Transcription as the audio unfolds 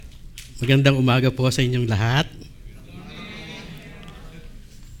Magandang umaga po sa inyong lahat.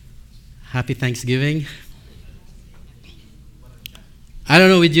 Happy Thanksgiving. I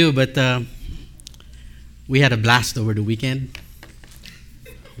don't know with you, but we had a blast over the weekend.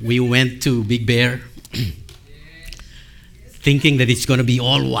 We went to Big Bear thinking that it's going to be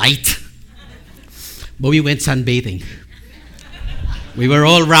all white, but we went sunbathing. We were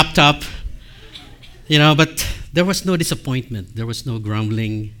all wrapped up, but there was no disappointment. There was no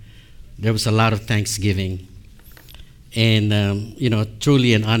grumbling. There was a lot of thanksgiving. And,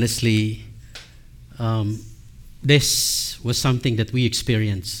 truly and honestly, this was something that we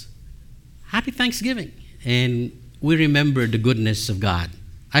experienced. Happy Thanksgiving. And we remember the goodness of God.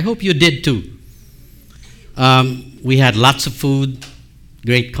 I hope you did too. We had lots of food,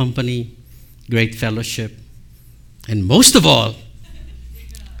 great company, great fellowship. And most of all,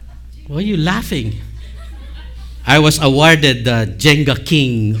 why are you laughing? I was awarded the Jenga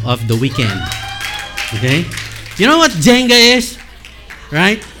King of the weekend. Okay? You know what Jenga is?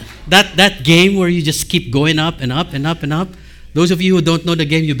 Right? That game where you just keep going up and up and up and up. Those of you who don't know the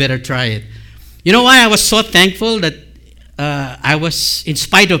game, you better try it. You know why I was so thankful that I was, in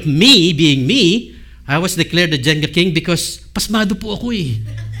spite of me being me, I was declared the Jenga King because pasmado po ako eh.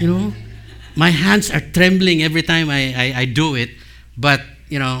 My hands are trembling every time I do it. But,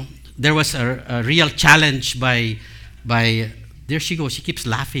 there was a real challenge by there she goes. She keeps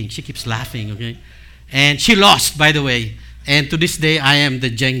laughing, okay? And she lost, by the way. And to this day, I am the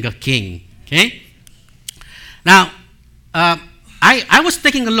Jenga King, okay? Now, I was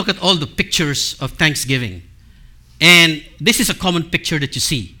taking a look at all the pictures of Thanksgiving. And this is a common picture that you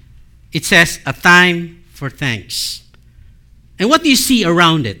see. It says, a time for thanks. And what do you see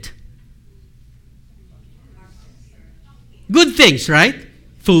around it? Good things, right?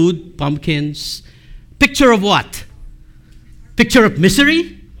 Food, pumpkins. Picture of what? Picture of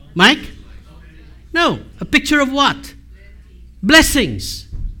misery? Mike? No. A picture of what? Blessings,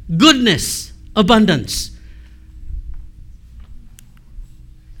 goodness, abundance.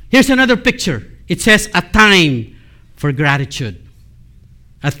 Here's another picture. It says a time for gratitude.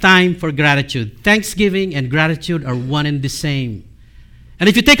 A time for gratitude. Thanksgiving and gratitude are one and the same. And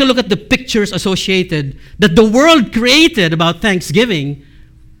if you take a look at the pictures associated that the world created about Thanksgiving,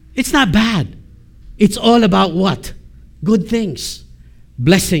 it's not bad. It's all about what? Good things,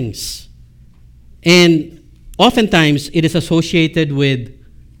 blessings. And oftentimes it is associated with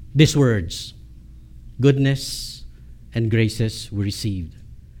these words: goodness and graces we received.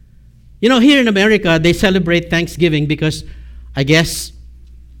 Here in America, they celebrate Thanksgiving because I guess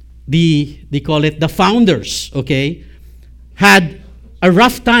they call it the founders, okay, had a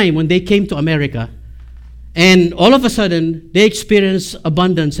rough time when they came to America. And all of a sudden, they experienced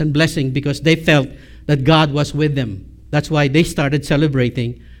abundance and blessing because they felt that God was with them. That's why they started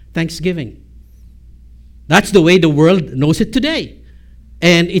celebrating Thanksgiving. That's the way the world knows it today.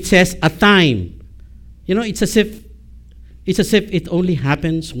 And it says a time. It's as if it only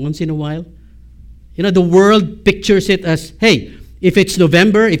happens once in a while. The world pictures it as, hey, if it's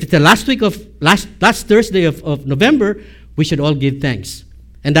November, if it's the last Thursday of November, we should all give thanks.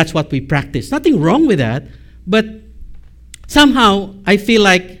 And that's what we practice. Nothing wrong with that, but somehow I feel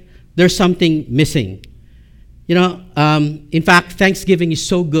like there's something missing. In fact, Thanksgiving is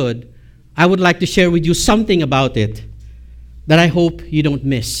so good, I would like to share with you something about it that I hope you don't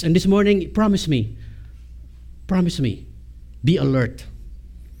miss. And this morning, promise me, be alert.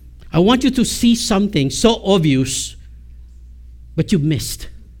 I want you to see something so obvious, but you missed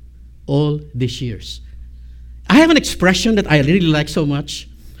all these years. I have an expression that I really like so much.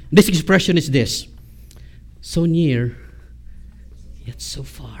 This expression is this: so near, yet so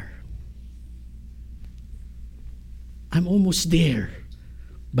far. I'm almost there,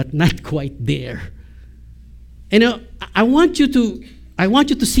 but not quite there. And I want you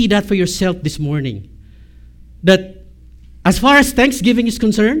to see that for yourself this morning. That as far as Thanksgiving is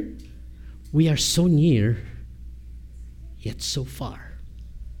concerned, we are so near, yet so far.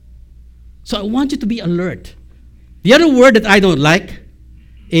 So I want you to be alert. The other word that I don't like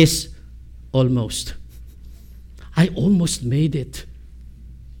is almost. I almost made it.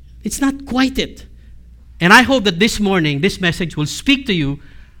 It's not quite it. And I hope that this morning, this message will speak to you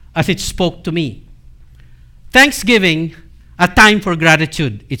as it spoke to me. Thanksgiving, a time for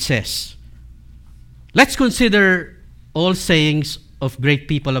gratitude, it says. Let's consider all sayings of great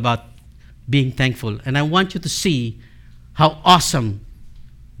people about being thankful. And I want you to see how awesome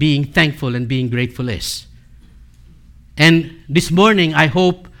being thankful and being grateful is. And this morning, I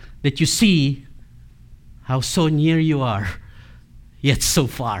hope that you see how so near you are, yet so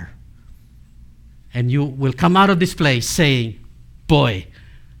far. And you will come out of this place saying, boy,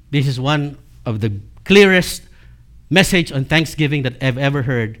 This is one of the clearest message on Thanksgiving that I've ever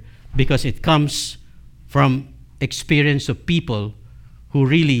heard, because it comes from experience of people who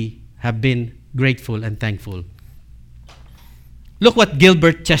really have been grateful and thankful. Look what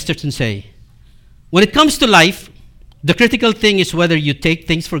Gilbert Chesterton say. When it comes to life, the critical thing is whether you take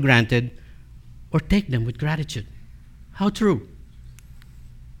things for granted or take them with gratitude. How true.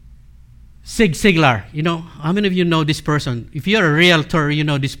 Zig Ziglar, how many of you know this person? If you're a realtor, you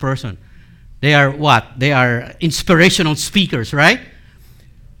know this person. They are what? They are inspirational speakers, right?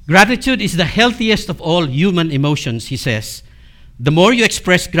 Gratitude is the healthiest of all human emotions, he says. The more you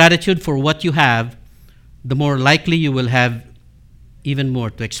express gratitude for what you have, the more likely you will have even more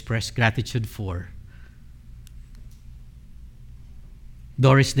to express gratitude for.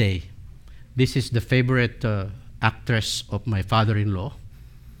 Doris Day. This is the favorite actress of my father-in-law.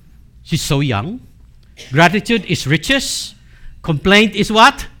 She's so young. Gratitude is riches. Complaint is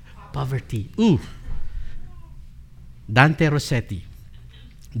what? Poverty. Ooh. Dante Rossetti.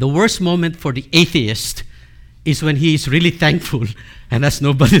 The worst moment for the atheist is when he is really thankful and has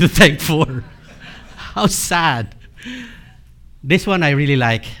nobody to thank for. How sad. This one I really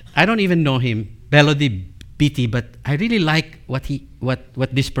like. I don't even know him, Belody Beatty, but I really like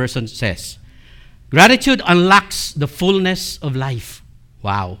what this person says. Gratitude unlocks the fullness of life.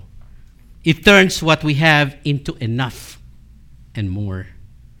 Wow. It turns what we have into enough and more.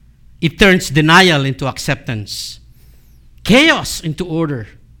 It turns denial into acceptance, chaos into order,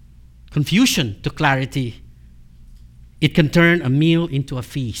 confusion to clarity. It can turn a meal into a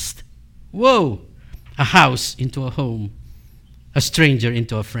feast. Whoa! A house into a home, a stranger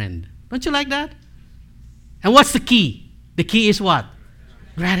into a friend. Don't you like that? And what's the key? The key is what?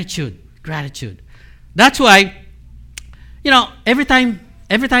 Gratitude. Gratitude. That's why, every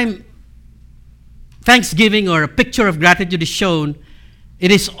time Thanksgiving or a picture of gratitude is shown,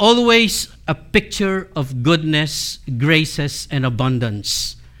 it is always a picture of goodness, graces, and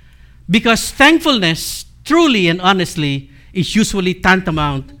abundance. Because thankfulness, truly and honestly, is usually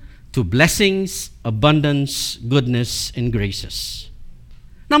tantamount to blessings, abundance, goodness, and graces.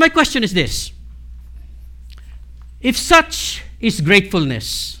 Now, my question is this. If such is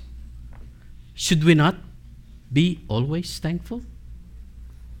gratefulness, should we not be always thankful?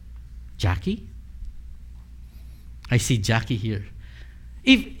 Jackie? I see Jackie here.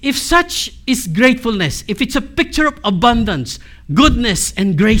 If such is gratefulness, if it's a picture of abundance, goodness,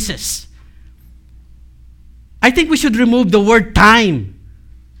 and graces, I think we should remove the word time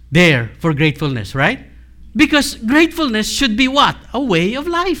there for gratefulness, right? Because gratefulness should be what? A way of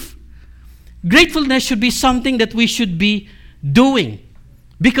life. Gratefulness should be something that we should be doing.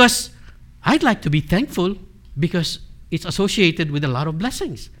 Because I'd like to be thankful because it's associated with a lot of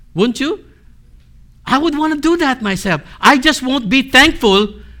blessings. Wouldn't you? I would want to do that myself. I just won't be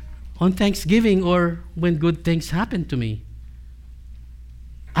thankful on Thanksgiving or when good things happen to me.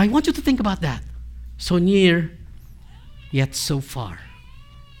 I want you to think about that. So near, yet so far.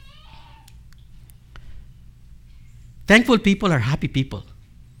 Thankful people are happy people.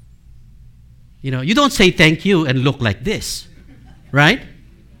 You don't say thank you and look like this. Right?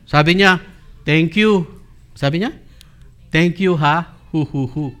 Sabi niya, thank you. Sabi niya, thank you ha,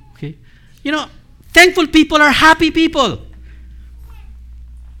 hu. Okay? Thankful people are happy people.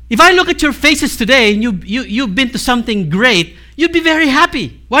 If I look at your faces today and you've been to something great, you'd be very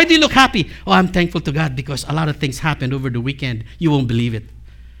happy. Why do you look happy? Oh, I'm thankful to God because a lot of things happened over the weekend. You won't believe it.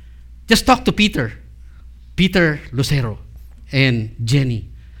 Just talk to Peter Lucero, and Jenny.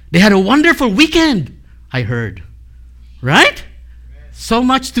 They had a wonderful weekend, I heard. Right? So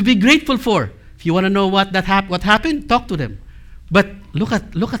much to be grateful for. If you want to know what happened, talk to them. But look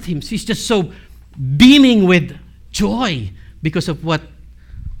at him. He's just so beaming with joy because of what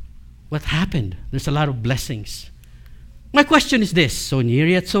happened. There's a lot of blessings. My question is this, so near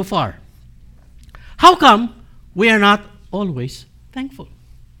yet so far. How come we are not always thankful?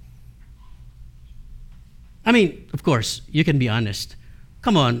 I mean, of course, you can be honest.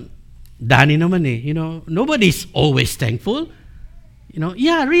 Come on, Danny naman eh. Nobody's always thankful.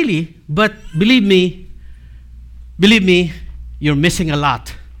 Yeah, really. But believe me, you're missing a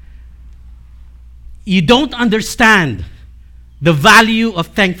lot. You don't understand the value of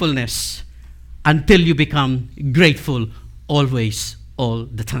thankfulness until you become grateful always, all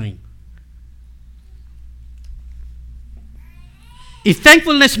the time. If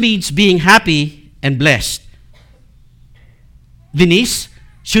thankfulness means being happy and blessed, Denise,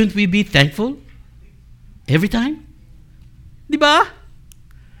 shouldn't we be thankful every time? Diba?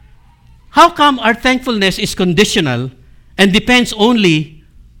 How come our thankfulness is conditional and depends only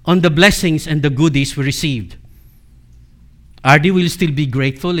on the blessings and the goodies we received? RD will still be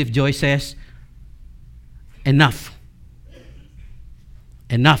grateful if Joy says, enough.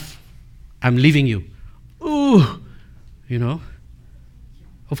 Enough. I'm leaving you. Ooh, you know.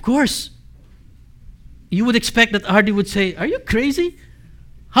 Of course, you would expect that RD would say, are you crazy?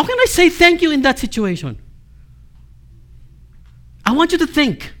 How can I say thank you in that situation? I want you to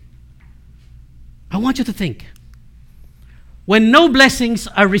think. I want you to think. When no blessings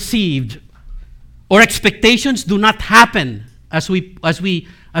are received or expectations do not happen as we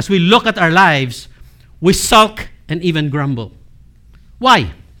look at our lives, we sulk and even grumble.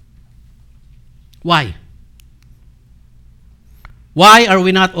 Why? Why? Why are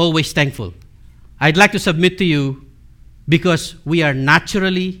we not always thankful? I'd like to submit to you because we are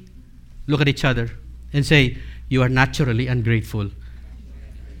naturally, look at each other and say, you are naturally ungrateful.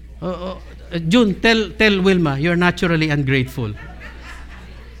 June, tell Wilma, you're naturally ungrateful.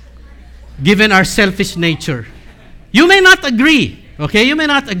 Given our selfish nature. You may not agree, okay? You may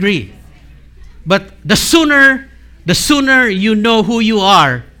not agree. But the sooner you know who you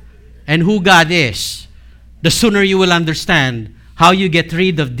are and who God is, the sooner you will understand how you get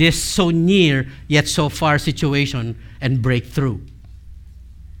rid of this so near yet so far situation and break through.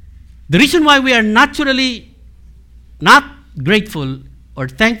 The reason why we are naturally not grateful or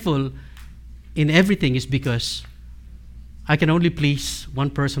thankful in everything is because I can only please one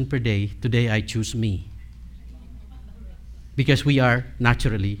person per day. Today I choose me. Because we are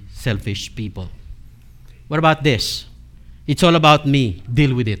naturally selfish people. What about this? It's all about me.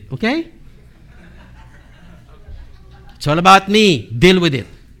 Deal with it, okay? It's all about me. Deal with it.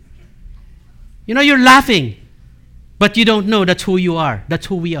 You know, you're laughing, but you don't know that's who you are. That's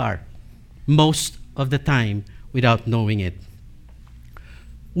who we are most of the time without knowing it.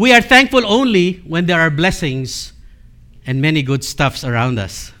 We are thankful only when there are blessings and many good stuffs around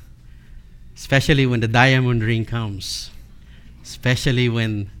us, especially when the diamond ring comes, especially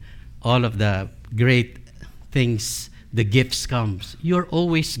when all of the great things, the gifts comes. You're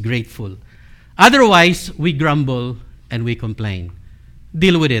always grateful. Otherwise, we grumble and we complain.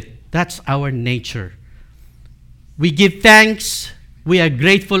 Deal with it. That's our nature. We give thanks. We are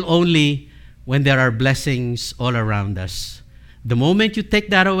grateful only when there are blessings all around us. The moment you take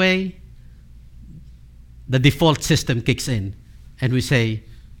that away, the default system kicks in and we say,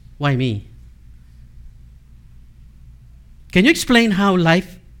 why me? Can you explain how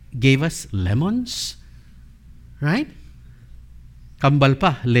life gave us lemons? Right? Kambal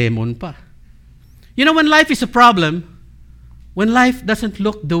pa, lemon pa. You know, when life is a problem, when life doesn't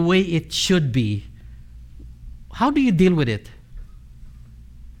look the way it should be, how do you deal with it?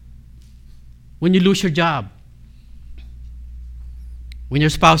 When you lose your job, when your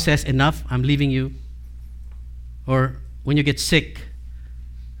spouse says, enough, I'm leaving you, or when you get sick,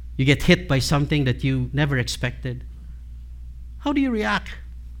 you get hit by something that you never expected, how do you react?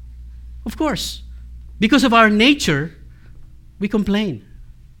 Of course, because of our nature, we complain.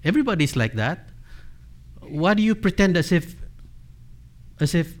 Everybody's like that. Why do you pretend as if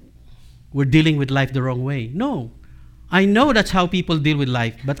we're dealing with life the wrong way? No. I know that's how people deal with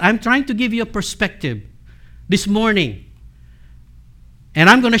life, but I'm trying to give you a perspective this morning. And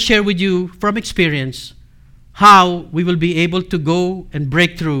I'm going to share with you from experience how we will be able to go and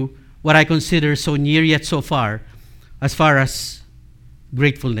break through what I consider so near yet so far as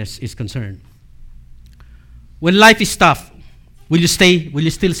gratefulness is concerned. When life is tough, will you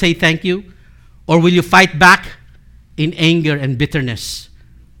still say thank you? Or will you fight back in anger and bitterness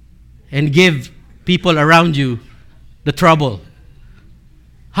and give people around you the trouble?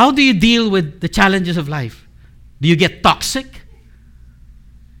 How do you deal with the challenges of life? Do you get toxic?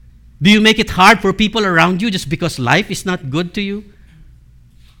 Do you make it hard for people around you just because life is not good to you?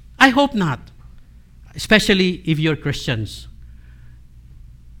 I hope not, especially if you're Christians.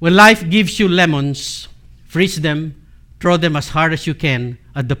 When life gives you lemons, freeze them, throw them as hard as you can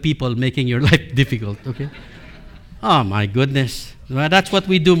at the people making your life difficult, okay? Oh my goodness. Well, that's what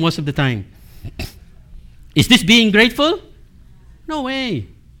we do most of the time. Is this being grateful? No way.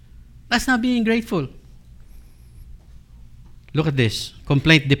 That's not being grateful. Look at this.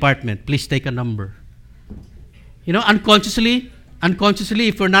 Complaint department. Please take a number. You know, unconsciously,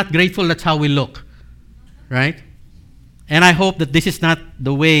 if we're not grateful, that's how we look. Right? And I hope that this is not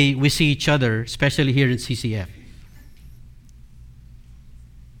the way we see each other, especially here in CCF.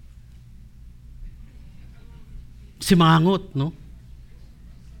 Simangot, no?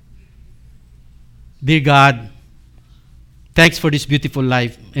 Dear God, thanks for this beautiful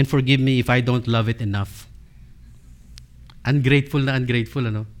life and forgive me if I don't love it enough. Ungrateful na ungrateful,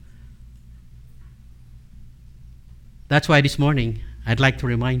 ano? That's why this morning, I'd like to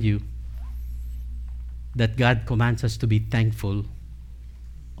remind you that God commands us to be thankful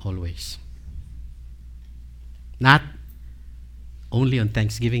always. Not only on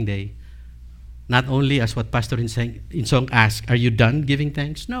Thanksgiving Day, not only as what Pastor Insong asked, are you done giving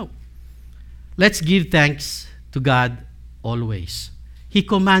thanks? No. Let's give thanks to God always. He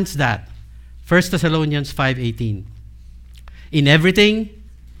commands that. 1 Thessalonians 5:18. In everything,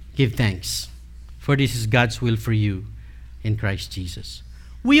 give thanks, for this is God's will for you in Christ Jesus.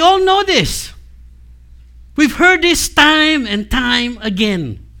 We all know this. We've heard this time and time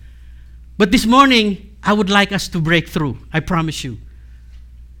again. But this morning, I would like us to break through. I promise you.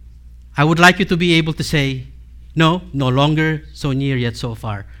 I would like you to be able to say, no longer so near yet so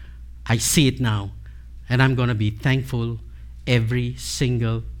far. I see it now. And I'm going to be thankful every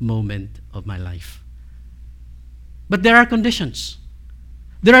single moment of my life. But there are conditions.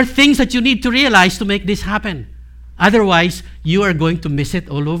 There are things that you need to realize to make this happen. Otherwise, you are going to miss it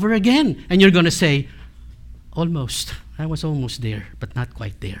all over again. And you're going to say, almost. I was almost there, but not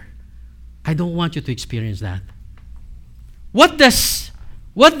quite there. I don't want you to experience that. What does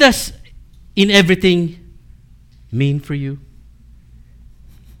in everything mean for you?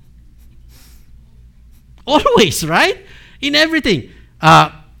 Always, right? In everything.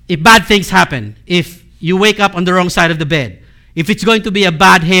 If bad things happen, if you wake up on the wrong side of the bed, if it's going to be a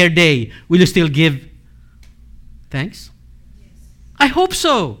bad hair day, will you still give thanks? Yes. I hope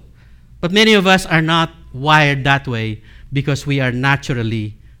so. But many of us are not wired that way because we are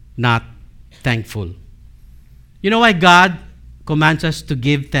naturally not thankful. You know why God commands us to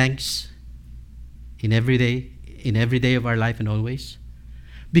give thanks in every day of our life and always?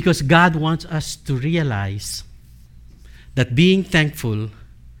 Because God wants us to realize that being thankful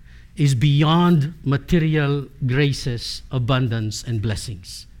is beyond material graces, abundance, and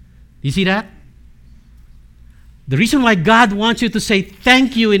blessings. You see that? The reason why God wants you to say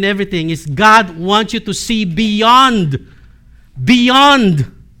thank you in everything is God wants you to see beyond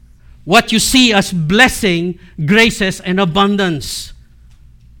what you see as blessing, graces, and abundance.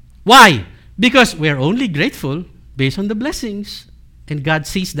 Why? Because we're only grateful based on the blessings, and God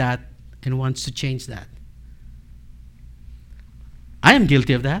sees that and wants to change that. I am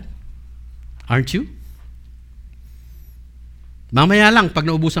guilty of that. Aren't you? Mamaya lang, pag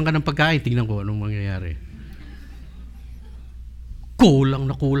naubusan ka ng pagkain, tingnan ko anong mangyayari. Kulang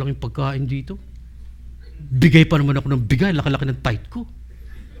yung pagkain dito. Bigay pa naman ako ng bigay, laki-laki ng tight ko.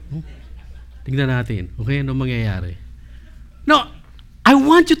 Tingnan natin, okay, anong mangyayari. No, I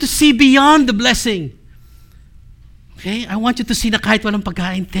want you to see beyond the blessing. Okay? I want you to see na kahit walang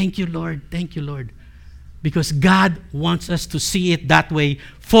pagkain, thank you, Lord. Thank you, Lord. Because God wants us to see it that way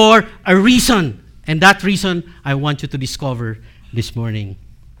for a reason. And that reason, I want you to discover this morning.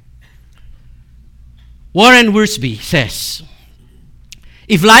 Warren Wiersbe says,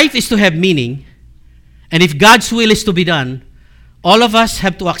 if life is to have meaning, and if God's will is to be done, all of us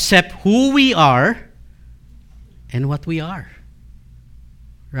have to accept who we are and what we are.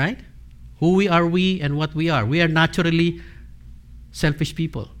 Right? Who we are, and what we are. We are naturally selfish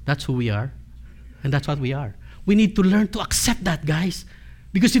people. That's who we are. And that's what we are. We need to learn to accept that, guys.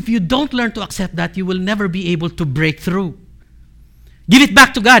 Because if you don't learn to accept that, you will never be able to break through. Give it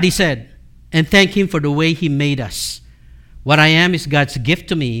back to God, he said, and thank him for the way he made us. What I am is God's gift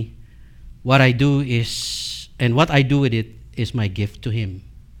to me. What I do with it is my gift to him.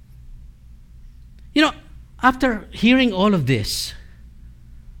 You know, after hearing all of this,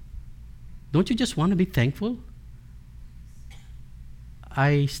 don't you just want to be thankful?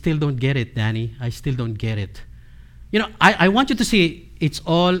 I still don't get it, Danny. I still don't get it. You know, I want you to see it's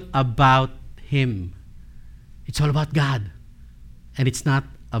all about him. It's all about God. And it's not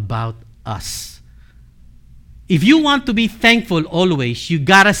about us. If you want to be thankful always, you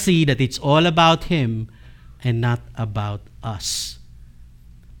gotta see that it's all about him and not about us.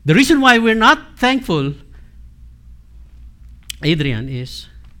 The reason why we're not thankful, Adrian, is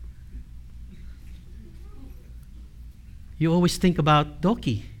you always think about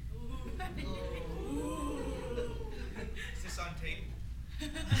Doki. Is this on tape?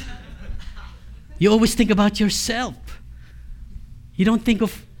 You always think about yourself. You don't think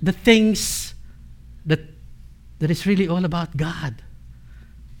of the things that is really all about God.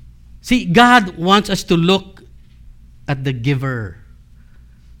 See, God wants us to look at the giver,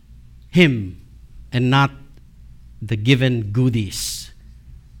 him, and not the given goodies.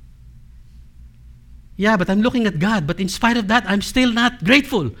 Yeah, but I'm looking at God, but in spite of that, I'm still not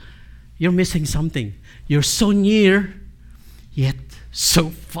grateful. You're missing something. You're so near, yet so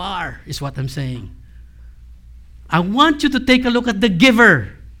far, is what I'm saying. I want you to take a look at the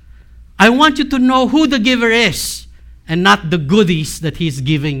giver. I want you to know who the giver is and not the goodies that he's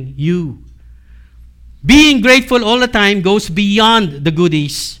giving you. Being grateful all the time goes beyond the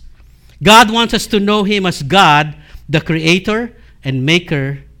goodies. God wants us to know Him as God, the Creator and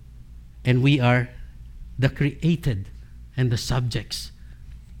Maker, and we are the created and the subjects.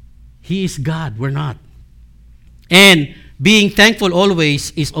 He is God, we're not. And being thankful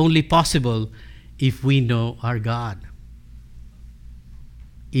always is only possible if we know our God.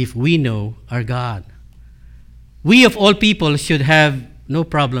 If we know our God. We of all people should have no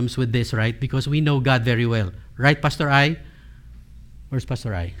problems with this, right? Because we know God very well. Right, Pastor I? Where's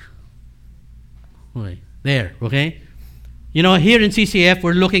Pastor I? Okay. There, okay? You know, here in CCF,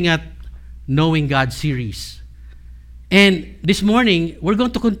 we're looking at Knowing God series. And this morning, we're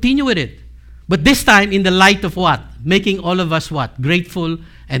going to continue with it. But this time, in the light of what? Making all of us what? Grateful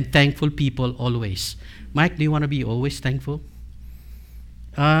and thankful people always. Mike, do you want to be always thankful?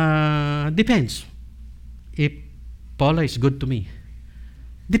 Depends. If Paula is good to me.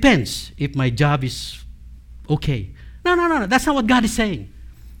 Depends if my job is okay. No. That's not what God is saying.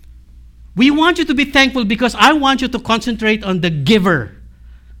 We want you to be thankful because I want you to concentrate on the giver,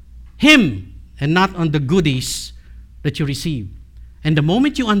 Him, and not on the goodies that you receive. And the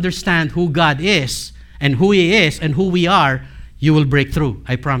moment you understand who God is and who He is and who we are, you will break through.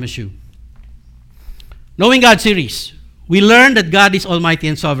 I promise you. Knowing God series. We learn that God is almighty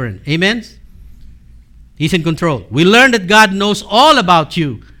and sovereign. Amen? He's in control. We learn that God knows all about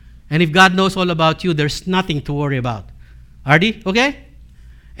you. And if God knows all about you, there's nothing to worry about. Artie, okay?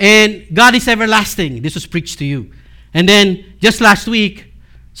 And God is everlasting. This was preached to you. And then, just last week,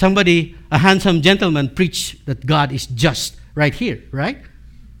 a handsome gentleman, preached that God is just right here, right?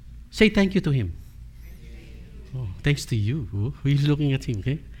 Say thank you to Him. Oh, thanks to you. Oh, he's looking at Him,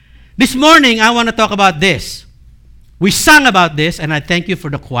 okay? This morning, I want to talk about this. We sang about this, and I thank you for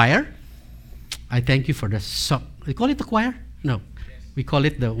the choir. I thank you for the song. We call it the choir? No. We call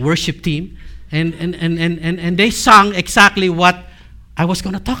it the worship team. And they sang exactly what I was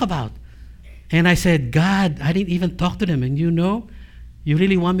going to talk about. And I said, God, I didn't even talk to them. And you know, you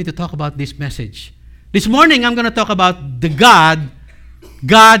really want me to talk about this message. This morning, I'm going to talk about the God.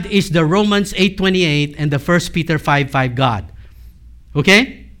 God is the Romans 8:28 and the 1 Peter 5:5 God.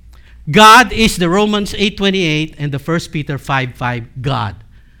 Okay? God is the Romans 8:28 and the 1 Peter 5:5 God.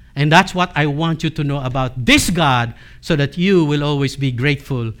 And that's what I want you to know about this God so that you will always be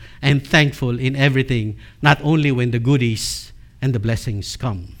grateful and thankful in everything, not only when the goodies and the blessings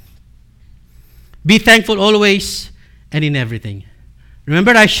come. Be thankful always and in everything.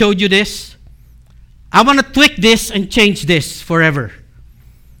 Remember I showed you this? I want to tweak this and change this forever.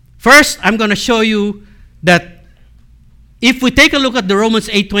 First, I'm going to show you that if we take a look at the Romans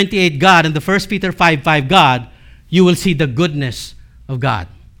 8:28 God and the 1 Peter 5:5 God, you will see the goodness of God.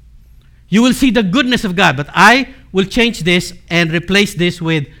 You will see the goodness of God, but I will change this and replace this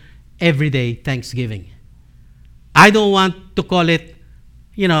with everyday thanksgiving. I don't want to call it,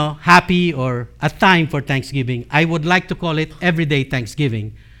 happy or a time for Thanksgiving. I would like to call it everyday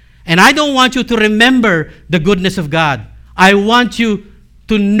Thanksgiving. And I don't want you to remember the goodness of God. I want you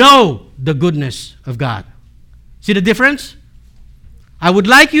to know the goodness of God. See the difference? I would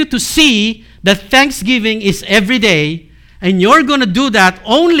like you to see that Thanksgiving is every day, and you're going to do that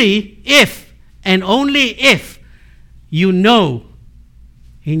only if you know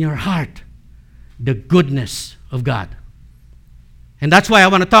in your heart the goodness of God. And that's why I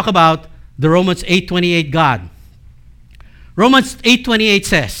want to talk about the Romans 8:28 God. Romans 8:28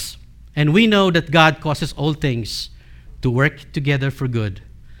 says, and we know that God causes all things to work together for good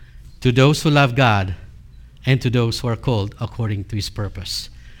to those who love God and to those who are called according to His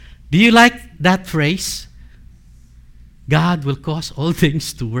purpose. Do you like that phrase? God will cause all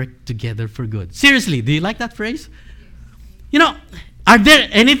things to work together for good. Seriously, do you like that phrase? Are there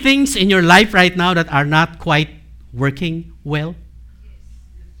any things in your life right now that are not quite working well?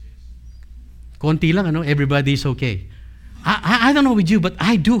 Konti lang, everybody's okay. I don't know with you, but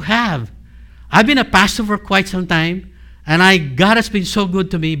I do have. I've been a pastor for quite some time, and God has been so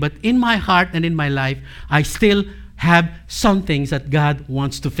good to me, but in my heart and in my life, I still have some things that God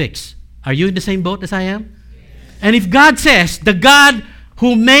wants to fix. Are you in the same boat as I am? And if God says, the God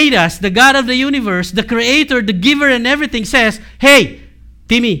who made us, the God of the universe, the creator, the giver and everything says, hey,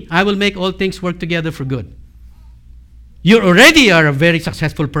 Timmy, I will make all things work together for good. You already are a very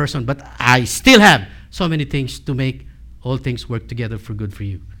successful person, but I still have so many things to make all things work together for good for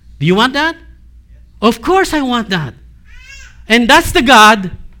you. Do you want that? Of course I want that. And that's the God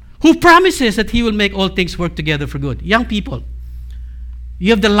who promises that He will make all things work together for good. Young people,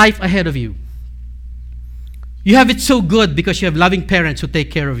 you have the life ahead of you. You have it so good because you have loving parents who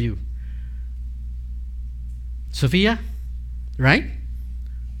take care of you. Sophia, right?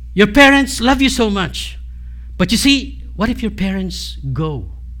 Your parents love you so much. But you see, what if your parents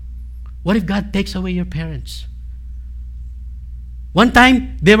go? What if God takes away your parents? One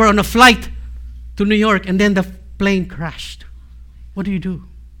time, they were on a flight to New York and then the plane crashed. What do?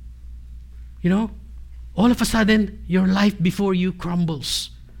 You know, all of a sudden, your life before you crumbles.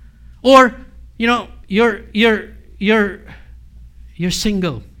 Or, you know, you're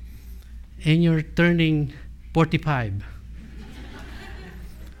single and you're turning 45.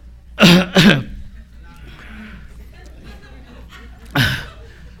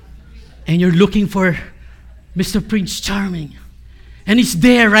 And you're looking for Mr. Prince Charming. And he's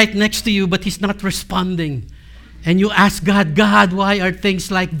there right next to you, but he's not responding. And you ask God, God, why are things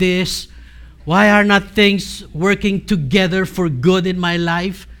like this? Why are not things working together for good in my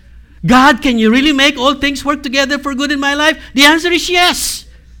life? God, can you really make all things work together for good in my life? The answer is yes.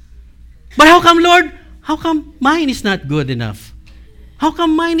 But how come, Lord? How come mine is not good enough? How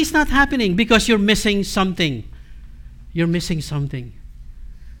come mine is not happening? Because you're missing something. You're missing something.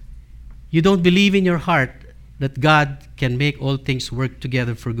 You don't believe in your heart that God can make all things work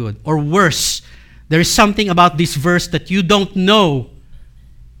together for good. Or worse, there is something about this verse that you don't know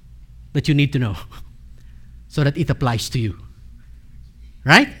that you need to know so that it applies to you.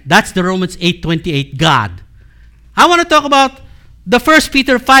 Right? That's the Romans 8:28 God. I want to talk about the 1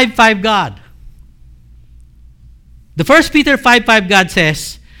 Peter 5:5 God. The 1 Peter 5:5 God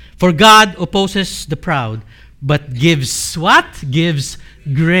says, for God opposes the proud, but gives what? Gives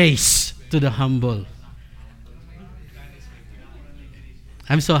grace to the humble.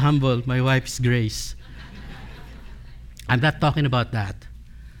 I'm so humble. My wife's Grace. I'm not talking about that.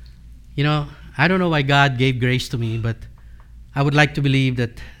 You know, I don't know why God gave grace to me, but I would like to believe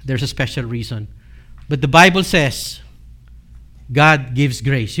that there's a special reason. But the Bible says God gives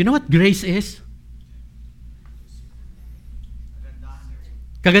grace. You know what grace is?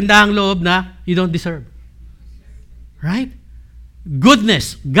 Kagandahang loob na you don't deserve. Right?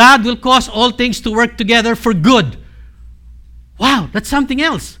 Goodness. God will cause all things to work together for good. Wow, that's something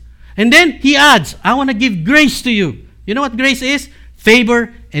else. And then he adds, I want to give grace to you. You know what grace is?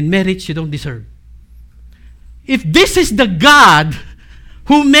 Favor and merits you don't deserve. If this is the God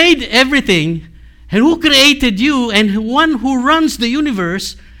who made everything and who created you and one who runs the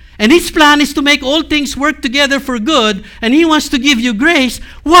universe, and his plan is to make all things work together for good, and he wants to give you grace,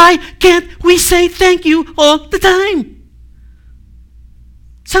 why can't we say thank you all the time?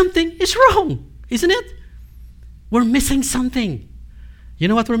 Something is wrong, isn't it? We're missing something. You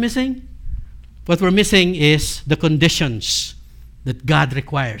know what we're missing? What we're missing is the conditions that God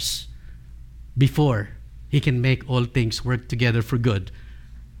requires before he can make all things work together for good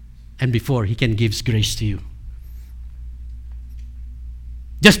and before he can give grace to you.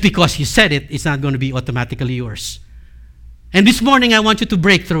 Just because he said it, it's not going to be automatically yours. And this morning, I want you to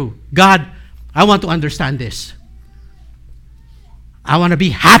break through. God, I want to understand this. I want to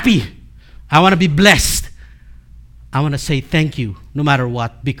be happy. I want to be blessed. I want to say thank you no matter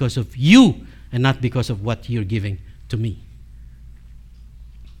what because of you and not because of what you're giving to me.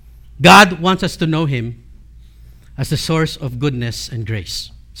 God wants us to know him as the source of goodness and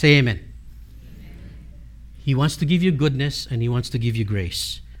grace. Say amen. He wants to give you goodness and he wants to give you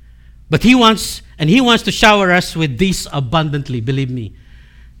grace. But he wants to shower us with this abundantly, believe me.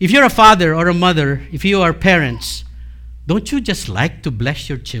 If you're a father or a mother, if you are parents, don't you just like to bless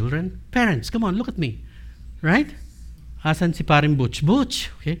your children? Parents, come on, look at me. Right? Asan si paring Butch?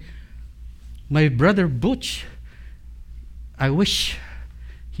 Butch, okay? My brother Butch, I wish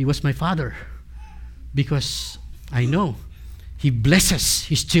he was my father because I know he blesses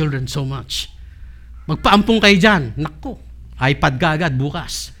his children so much. Magpaampong kayo dyan. Naku, iPad ka agad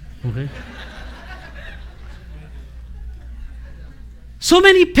bukas. Okay? So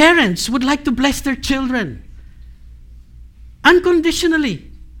many parents would like to bless their children unconditionally.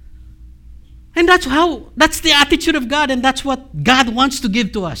 And that's the attitude of God, and that's what God wants to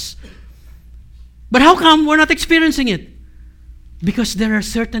give to us. But how come we're not experiencing it? Because there are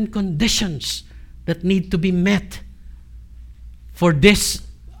certain conditions that need to be met for this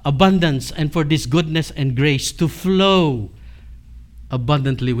abundance and for this goodness and grace to flow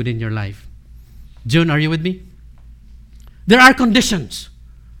abundantly within your life. June, are you with me? There are conditions.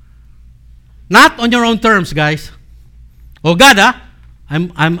 Not on your own terms, guys. Oh God,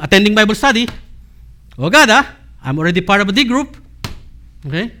 I'm attending Bible study. Oh God, I'm already part of a D group.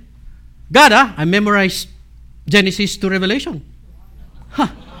 Okay? God, I memorized Genesis to Revelation. Huh.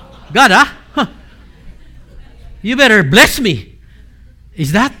 God, huh. You better bless me.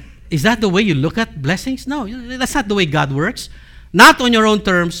 Is that the way you look at blessings? No, that's not the way God works. Not on your own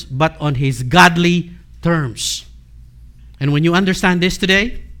terms, but on his godly terms. And when you understand this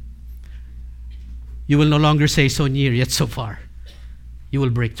today, you will no longer say so near yet so far. You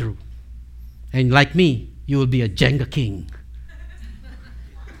will break through. And like me, you will be a Jenga king.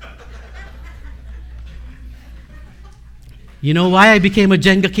 You know why I became a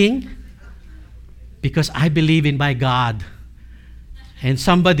Jenga king? Because I believe in my God. And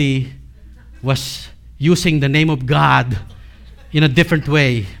somebody was using the name of God in a different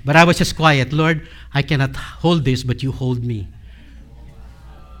way. But I was just quiet. Lord, I cannot hold this, but you hold me.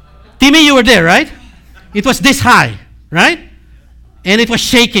 Timmy, you were there, right? It was this high, right? And it was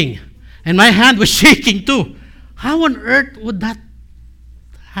shaking. And my hand was shaking too. How on earth would that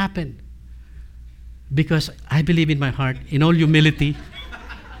happen? Because I believe in my heart, in all humility.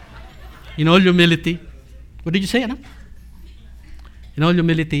 In all humility. What did you say, Anna? In all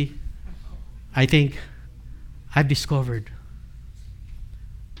humility, I think I've discovered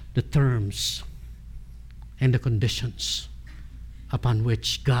the terms and the conditions upon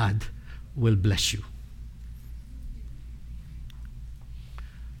which God will bless you.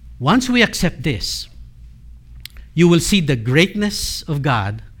 Once we accept this, you will see the greatness of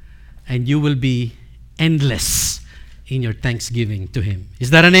God and you will be endless in your thanksgiving to Him.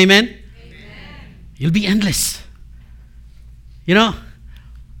 Is that an amen? Amen. You'll be endless. You know,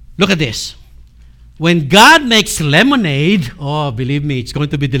 look at this. When God makes lemonade, oh, believe me, it's going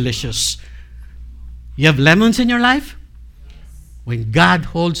to be delicious. You have lemons in your life? When God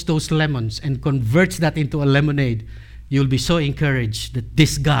holds those lemons and converts that into a lemonade, you'll be so encouraged that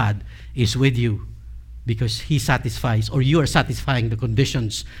this God is with you because He satisfies, or you are satisfying the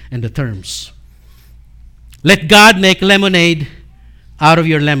conditions and the terms. Let God make lemonade out of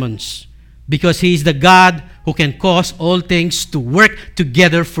your lemons because He is the God who can cause all things to work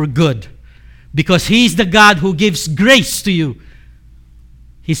together for good. Because He is the God who gives grace to you.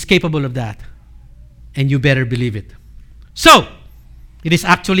 He's capable of that. And you better believe it. So, it is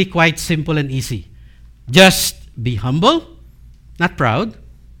actually quite simple and easy. Just be humble, not proud.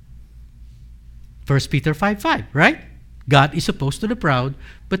 1 Peter 5:5, right? God is opposed to the proud,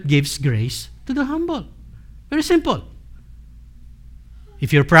 but gives grace to the humble. Very simple.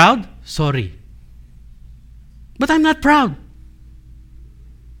 If you're proud, sorry. But I'm not proud.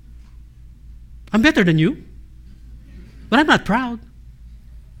 I'm better than you. But I'm not proud.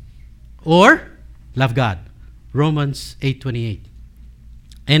 Or, love God. Romans 8:28.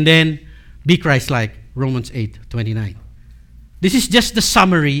 And then, be Christ-like. Romans 8:29. This is just the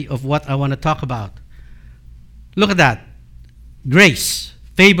summary of what I want to talk about. Look at that. Grace,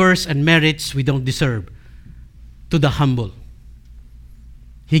 favors, and merits we don't deserve to the humble.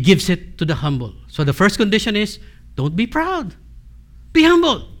 He gives it to the humble. So the first condition is, don't be proud. Be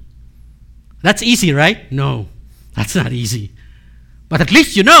humble. That's easy, right? No, that's not easy. But at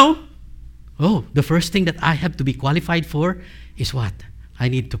least you know, oh, the first thing that I have to be qualified for is what? I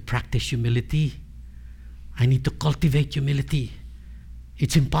need to practice humility. I need to cultivate humility.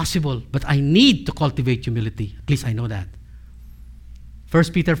 It's impossible, but I need to cultivate humility. At least I know that.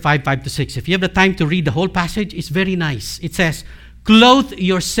 1 Peter 5:5-6. If you have the time to read the whole passage, it's very nice. It says, clothe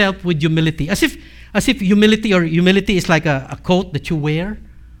yourself with humility. As if humility is like a coat that you wear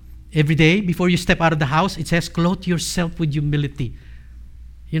every day before you step out of the house. It says, clothe yourself with humility.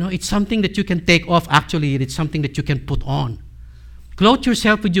 You know, it's something that you can take off. Actually, it's something that you can put on. Clothe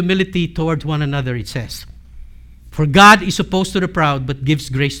yourself with humility towards one another, it says. For God is opposed to the proud, but gives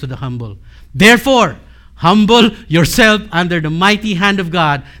grace to the humble. Therefore, humble yourself under the mighty hand of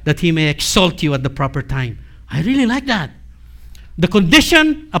God, that He may exalt you at the proper time. I really like that. The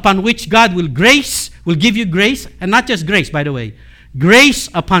condition upon which God will give you grace, and not just grace, by the way. Grace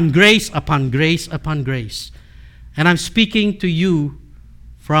upon grace upon grace upon grace. And I'm speaking to you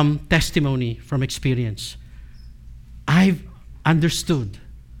from testimony, from experience. I've understood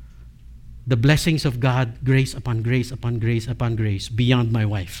the blessings of God, grace upon grace upon grace upon grace, beyond my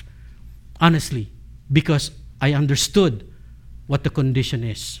wife. Honestly, because I understood what the condition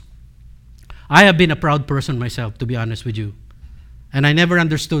is. I have been a proud person myself, to be honest with you. And I never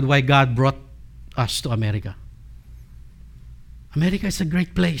understood why God brought us to America. America is a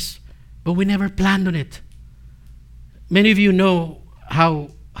great place, but we never planned on it. Many of you know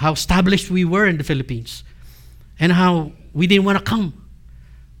how established we were in the Philippines and how we didn't want to come.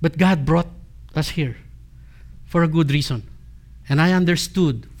 But God brought us here for a good reason. And I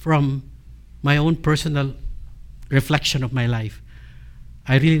understood from my own personal reflection of my life,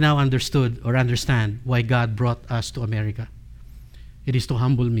 I really now understood or understand why God brought us to America. It is to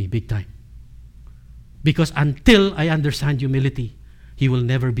humble me big time. Because until I understand humility, He will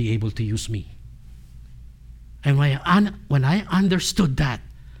never be able to use me. And when I understood that,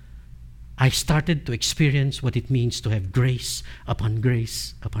 I started to experience what it means to have grace upon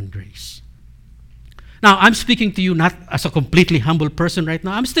grace upon grace. Now, I'm speaking to you not as a completely humble person right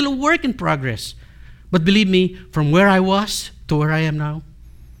now. I'm still a work in progress. But believe me, from where I was to where I am now,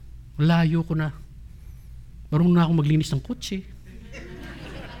 layo ko na. Marunong na ako maglinis ng kotse.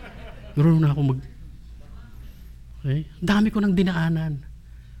 Marunong na ako okay? Dami ko ng dinaanan.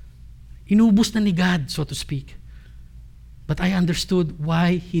 Inubos na ni God, so to speak. But I understood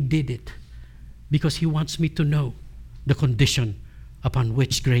why He did it. Because He wants me to know the condition upon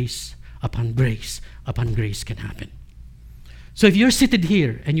which grace upon grace upon grace can happen. So if you're seated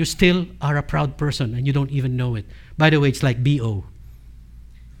here and you still are a proud person and you don't even know it, by the way, it's like B.O.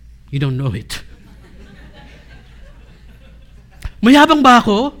 You don't know it. Mayabang ba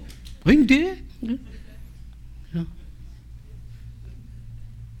ako? Oh, hindi. No.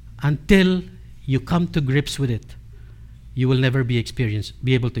 Until you come to grips with it, you will never be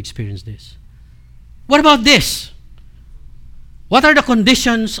able to experience this. What about this? What are the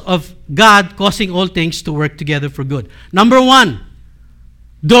conditions of God causing all things to work together for good? Number 1,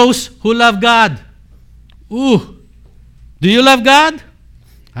 those who love God. Ooh, do you love God?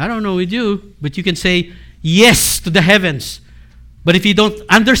 I don't know with you, but you can say yes to the heavens. But if you don't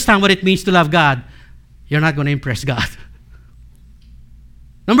understand what it means to love God, you're not going to impress God.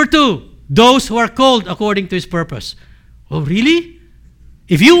 Number 2, those who are called according to His purpose. Oh, really?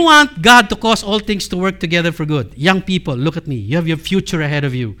 If you want God to cause all things to work together for good, young people, look at me. You have your future ahead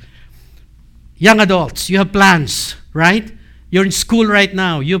of you. Young adults, you have plans, right? You're in school right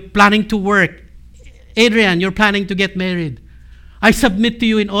now. You're planning to work. Adrian, you're planning to get married. I submit to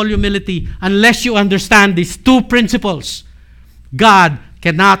you in all humility, unless you understand these 2 principles, God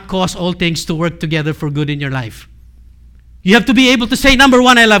cannot cause all things to work together for good in your life. You have to be able to say, number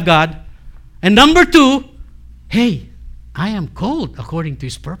 1, I love God. And number 2, hey, I am called according to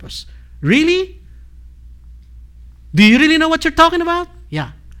His purpose. Really? Do you really know what you're talking about?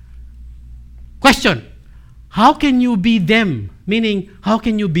 Yeah. Question. How can you be them? Meaning, how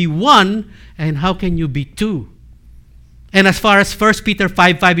can you be 1 and how can you be 2? And as far as 1 Peter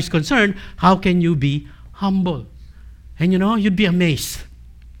 5:5 is concerned, how can you be humble? And you'd be amazed.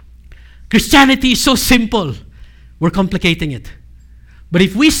 Christianity is so simple. We're complicating it. But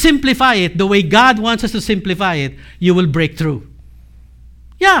if we simplify it the way God wants us to simplify it, you will break through.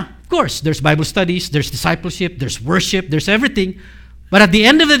 Yeah, of course, there's Bible studies, there's discipleship, there's worship, there's everything. But at the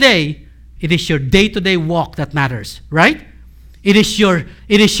end of the day, it is your day-to-day walk that matters, right? It is your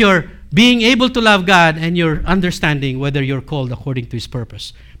being able to love God and your understanding whether you're called according to His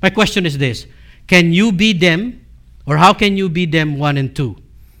purpose. My question is this: can you be them, or how can you be them 1 and 2?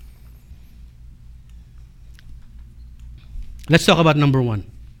 Let's talk about number 1.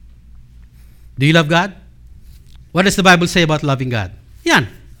 Do you love God? What does the Bible say about loving God? Yan.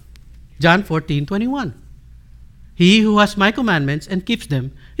 John 14:21. He who has my commandments and keeps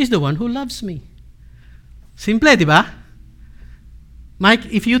them is the one who loves me. Simple, di ba? Mike,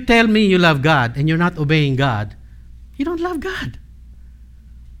 if you tell me you love God and you're not obeying God, you don't love God.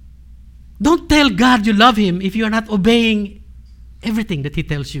 Don't tell God you love Him if you're not obeying everything that He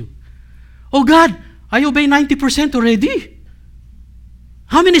tells you. Oh God, I obey 90% already.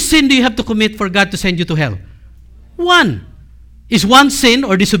 How many sin do you have to commit for God to send you to hell? 1. Is 1 sin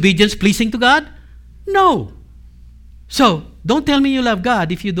or disobedience pleasing to God? No. So, don't tell me you love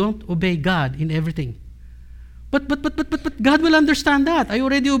God if you don't obey God in everything. But God will understand that. I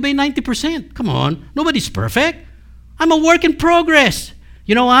already obey 90%. Come on. Nobody's perfect. I'm a work in progress.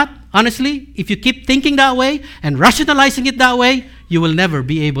 You know what? Honestly, if you keep thinking that way and rationalizing it that way, you will never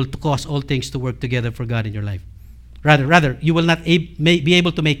be able to cause all things to work together for God in your life. Rather, you will not be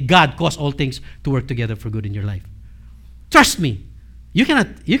able to make God cause all things to work together for good in your life. Trust me. You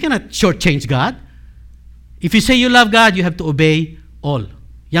cannot shortchange God. If you say you love God, you have to obey all.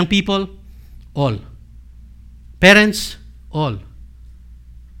 Young people, all. Parents, all.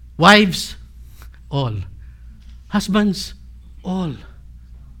 Wives, all. Husbands, all.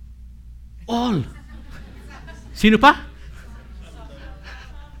 All. Sino pa?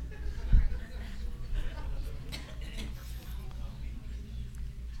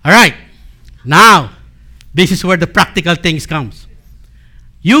 All right. Now, this is where the practical things comes.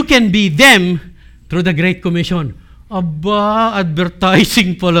 You can be them through the Great Commission. Aba,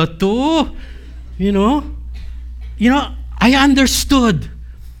 advertising pala to. I understood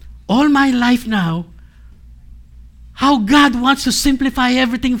all my life now how God wants to simplify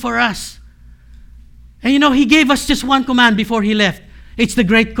everything for us. And He gave us just one command before He left. It's the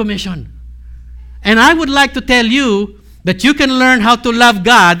Great Commission. And I would like to tell you that you can learn how to love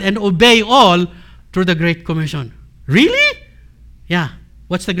God and obey all through the Great Commission. Really? Yeah.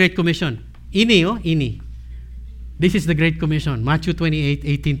 What's the Great Commission? Ini. This is the Great Commission. Matthew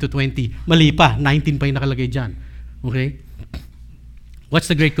 28:18 to 20. Mali pa. 19 pa yung nakalagay dyan. Okay? What's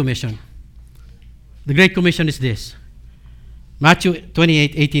the Great Commission? The Great Commission is this. Matthew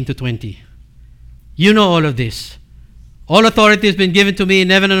 28:18 to 20. You know all of this. All authority has been given to me in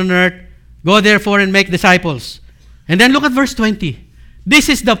heaven and on earth. Go therefore and make disciples. And then look at verse 20.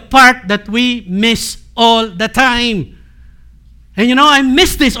 This is the part that we miss all the time. And you know, I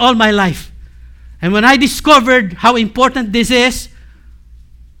missed this all my life. And when I discovered how important this is,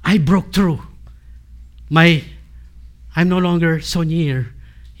 I broke through. I'm no longer so near,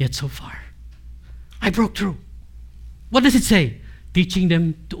 yet so far. I broke through. What does it say? Teaching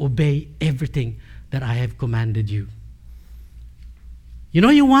them to obey everything that I have commanded you. You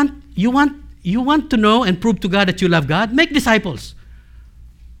know, you want to know and prove to God that you love God? Make disciples.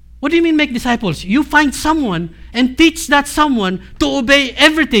 What do you mean make disciples? You find someone and teach that someone to obey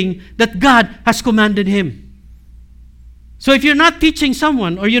everything that God has commanded him. So if you're not teaching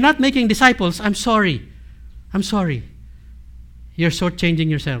someone or you're not making disciples, I'm sorry. You're shortchanging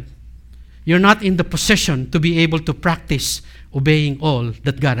yourself. You're not in the position to be able to practice obeying all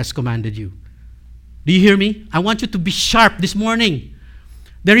that God has commanded you. Do you hear me? I want you to be sharp this morning.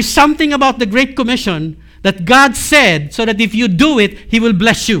 There is something about the Great Commission that God said so that if you do it, He will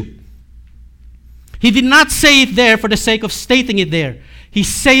bless you. He did not say it there for the sake of stating it there. He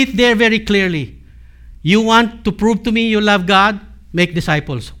said it there very clearly. You want to prove to me you love God? Make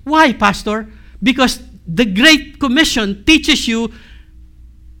disciples. Why, Pastor? Because the Great Commission teaches you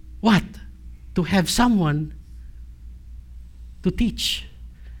what? To have someone to teach.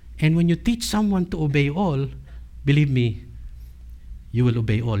 And when you teach someone to obey all, believe me, you will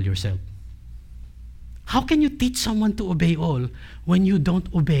obey all yourself. How can you teach someone to obey all when you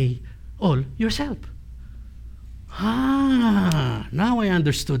don't obey all yourself? Now I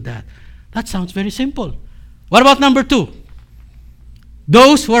understood that. That sounds very simple. What about number 2?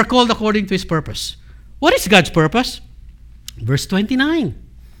 Those who are called according to His purpose. What is God's purpose? Verse 29.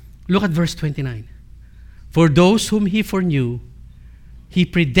 Look at verse 29. For those whom He foreknew, He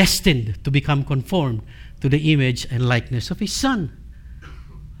predestined to become conformed to the image and likeness of His Son.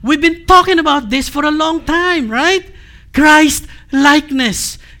 We've been talking about this for a long time, right?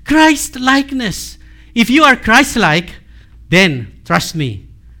 Christ-likeness. Christ-likeness. If you are Christ-like, then, trust me,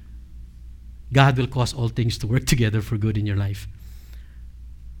 God will cause all things to work together for good in your life.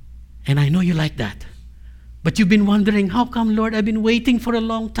 And I know you like that. But you've been wondering, how come, Lord, I've been waiting for a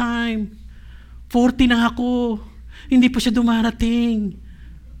long time. 40 na ako. Hindi pa siya dumarating.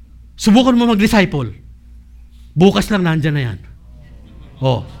 Subukan mo mag-disciple. Bukas lang nandyan na yan.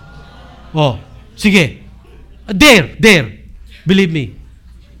 Sige. Dare. Believe me.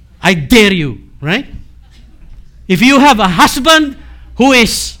 I dare you, right? If you have a husband who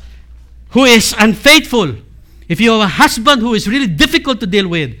is unfaithful, if you have a husband who is really difficult to deal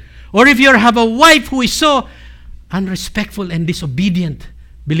with, or if you have a wife who is so unrespectful and disobedient,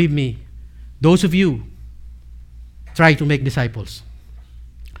 believe me, those of you, try to make disciples.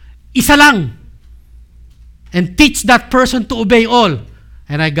 Isa lang. And teach that person to obey all.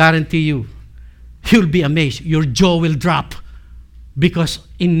 And I guarantee you, you'll be amazed. Your jaw will drop. Because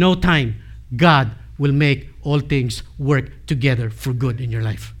in no time, God will make all things work together for good in your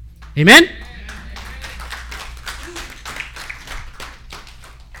life. Amen?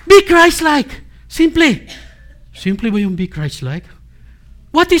 Be Christ-like. Simply ba yung be Christ-like?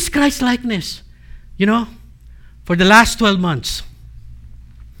 What is Christ-likeness? You know, for the last 12 months,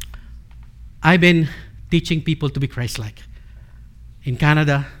 I've been teaching people to be Christ-like. In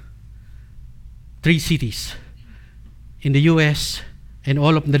Canada, 3 cities. In the U.S., and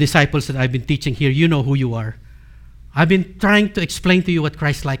all of the disciples that I've been teaching here, you know who you are. I've been trying to explain to you what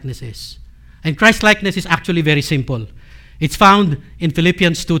Christ-likeness is. And Christ-likeness is actually very simple. It's found in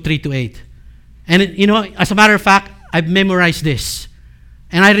Philippians 2:3-8. And you know, as a matter of fact, I've memorized this.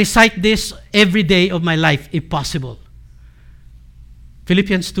 And I recite this every day of my life, if possible.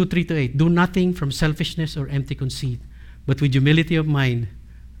 Philippians 2:3-8. Do nothing from selfishness or empty conceit, but with humility of mind,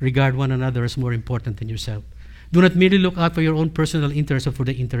 regard one another as more important than yourself. Do not merely look out for your own personal interest or for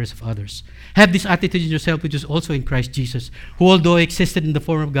the interest of others. Have this attitude in yourself, which is also in Christ Jesus, who although existed in the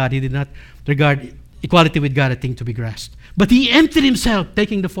form of God, He did not regard equality with God a thing to be grasped. But He emptied Himself,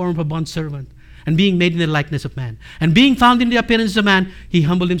 taking the form of a bondservant, and being made in the likeness of man. And being found in the appearance of man, He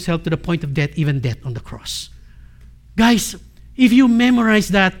humbled Himself to the point of death, even death on the cross. Guys, if you memorize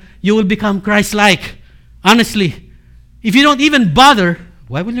that, you will become Christ-like. Honestly, if you don't even bother,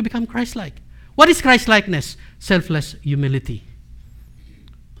 why will you become Christ-like? What is Christ-likeness? Selfless humility.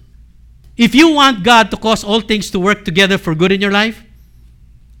 If you want God to cause all things to work together for good in your life,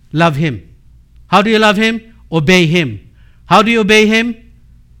 love Him. How do you love Him? Obey Him. How do you obey Him?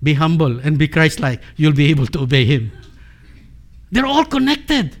 Be humble and be Christ-like. You'll be able to obey Him. They're all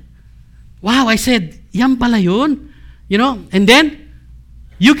connected. Wow, I said, yan pala yun. You know, and then,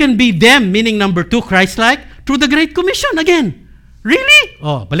 you can be them, meaning number 2, Christ-like, through the Great Commission again. Really?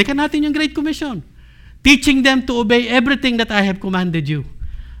 Oh, balikan natin yung Great Commission. Teaching them to obey everything that I have commanded you.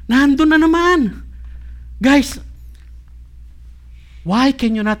 Nandun na naman. Guys, why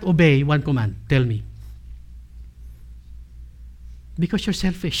can you not obey one command? Tell me. Because you're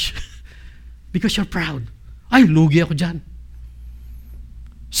selfish. Because you're proud. Ay, lugi ako dyan.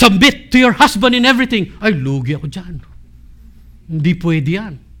 Submit to your husband in everything. Ay, lugi ako dyan. Hindi pwede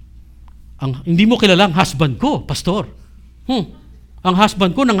yan. Hindi mo kilalang husband ko, pastor. Ang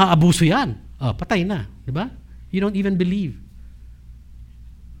husband ko, nang-aabuso yan. Patay na. Diba? You don't even believe.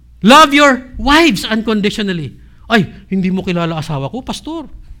 Love your wives unconditionally. Ay, hindi mo kilala asawa ko, pastor.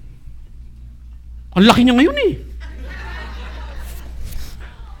 Ang laki niya ngayon eh.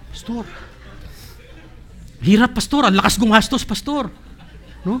 Pastor. Hirap, pastor. Ang lakas gumastos, pastor.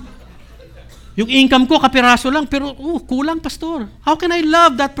 No? Yung income ko, kapiraso lang, pero kulang, pastor. How can I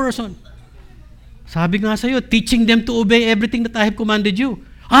love that person? Sabi nga sa'yo, teaching them to obey everything that I have commanded you.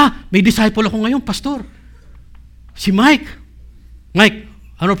 May disciple ako ngayon, pastor. Si Mike. Mike,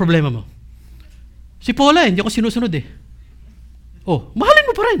 ano problema mo? Si Paula, hindi ako sinusunod eh. Mahalin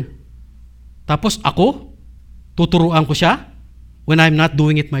mo pa rin. Tapos ako, tuturuan ko siya when I'm not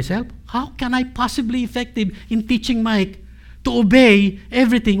doing it myself? How can I possibly effective in teaching Mike to obey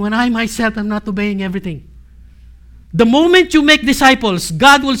everything when I myself am not obeying everything? The moment you make disciples,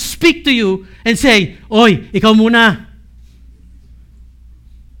 God will speak to you and say, Oy, ikaw muna.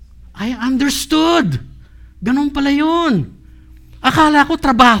 I understood. Ganun pala yun. Akala ko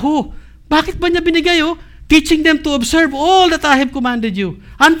trabaho. Bakit ba niya binigay? Teaching them to observe all that I have commanded you.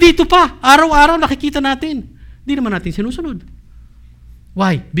 Andito pa. Araw-araw nakikita natin. Hindi naman natin sinusunod.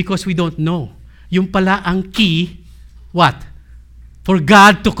 Why? Because we don't know. Yung pala ang key, what? For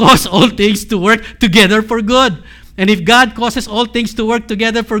God to cause all things to work together for good. And if God causes all things to work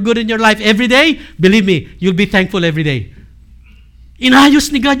together for good in your life every day, believe me, you'll be thankful every day. Inayos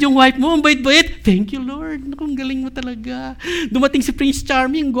ni God yung wife mo, ang bait-bait. Thank you, Lord. Naku, ang galing mo talaga. Dumating si Prince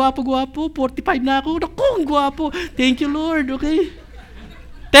Charming, gwapo-gwapo. 45 na ako. Naku, ang gwapo. Thank you, Lord. Okay?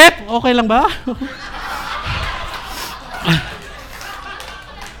 Tep, okay lang ba?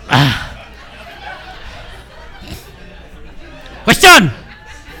 Question!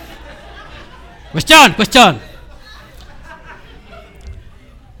 Question!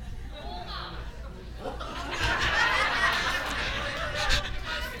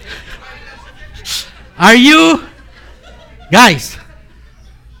 Are you, guys,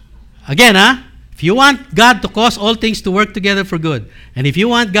 again, if you want God to cause all things to work together for good, and if you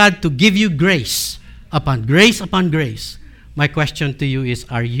want God to give you grace upon grace, my question to you is,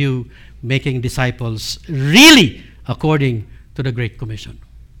 are you making disciples really according to the Great Commission?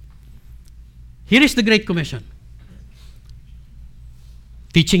 Here is the Great Commission.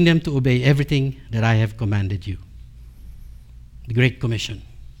 Teaching them to obey everything that I have commanded you. The Great Commission.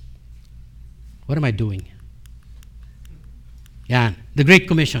 What am I doing? Yan, the Great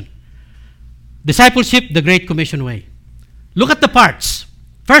Commission. Discipleship, the Great Commission way. Look at the parts.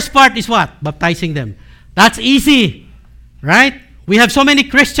 First part is what? Baptizing them. That's easy, right? We have so many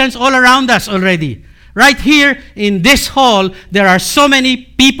Christians all around us already. Right here in this hall, there are so many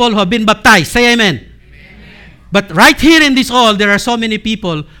people who have been baptized. Say amen. Amen. But right here in this hall, there are so many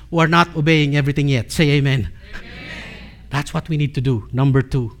people who are not obeying everything yet. Say amen. Amen. That's what we need to do. Number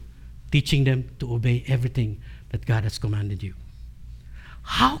 2. Teaching them to obey everything that God has commanded you.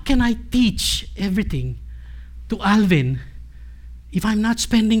 How can I teach everything to Alvin if I'm not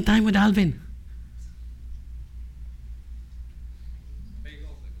spending time with Alvin?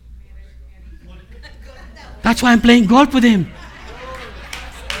 That's why I'm playing golf with him.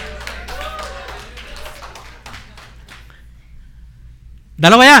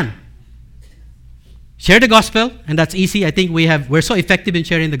 Dalawa yan. Share the gospel, and that's easy. I think we're so effective in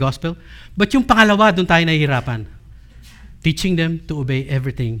sharing the gospel. But yung pangalawa, doon tayo nahihirapan. Teaching them to obey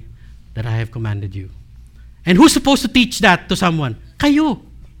everything that I have commanded you. And who's supposed to teach that to someone? Kayo.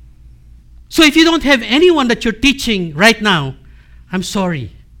 So if you don't have anyone that you're teaching right now, I'm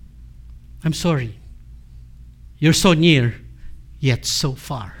sorry. You're so near, yet so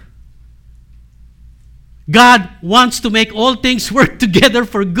far. God wants to make all things work together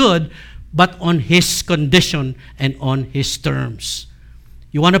for good, but on His condition and on His terms.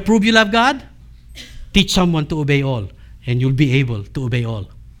 You want to prove you love God? Teach someone to obey all, and you'll be able to obey all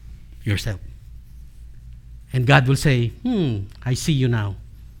yourself. And God will say, I see you now.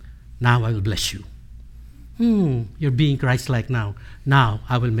 Now I will bless you. You're being Christ-like now. Now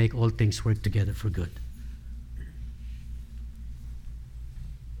I will make all things work together for good.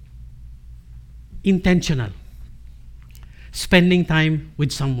 Intentional. Spending time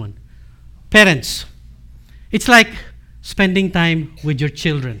with someone. Parents, it's like spending time with your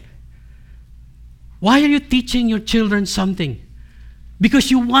children. Why are you teaching your children something? Because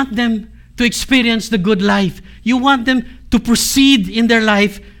you want them to experience the good life. You want them to proceed in their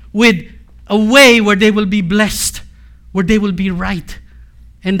life with a way where they will be blessed, where they will be right.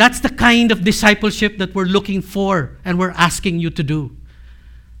 And that's the kind of discipleship that we're looking for and we're asking you to do.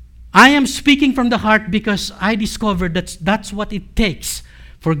 I am speaking from the heart because I discovered that's what it takes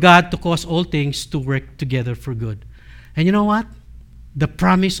for God to cause all things to work together for good. And you know what? The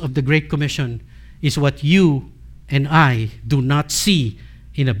promise of the Great Commission is what you and I do not see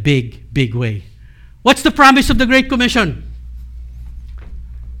in a big, big way. What's the promise of the Great Commission?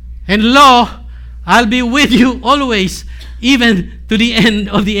 And lo, I'll be with you always, even to the end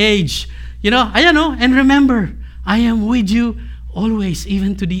of the age. And remember, I am with you always,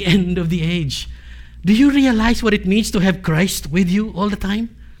 even to the end of the age. Do you realize what it means to have Christ with you all the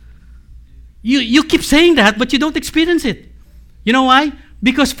time? You keep saying that, but you don't experience it. You know why?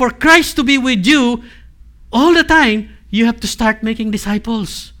 Because for Christ to be with you all the time, you have to start making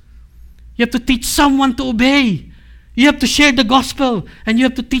disciples. You have to teach someone to obey. You have to share the gospel, and you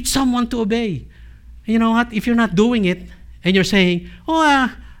have to teach someone to obey. And you know what? If you're not doing it, and you're saying,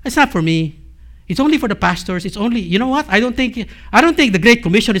 it's not for me. It's only for the pastors. It's only, you know what? I don't think the Great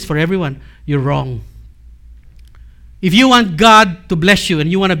Commission is for everyone. You're wrong. If you want God to bless you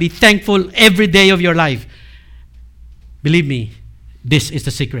and you want to be thankful every day of your life, believe me, this is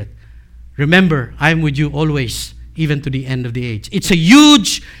the secret. Remember, I'm with you always, even to the end of the age. It's a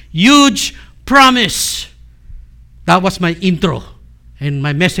huge, huge promise. That was my intro. And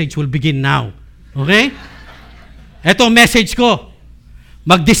my message will begin now. Okay? Ito ang message ko.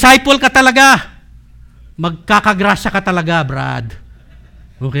 Mag-disciple ka talaga. Magkakagrasya ka talaga, Brad.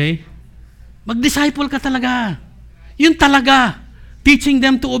 Okay? Mag-disciple ka talaga. Yun talaga. Teaching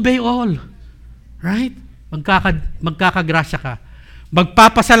them to obey all. Right? Magkakagrasya ka.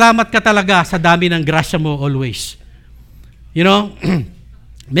 Magpapasalamat ka talaga sa dami ng grasya mo always.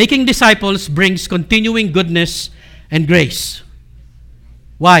 Making disciples brings continuing goodness and grace.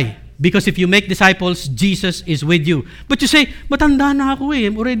 Why? Because if you make disciples, Jesus is with you. But you say, matanda na ako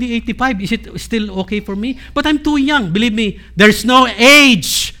I'm already 85. Is it still okay for me? But I'm too young. Believe me, there's no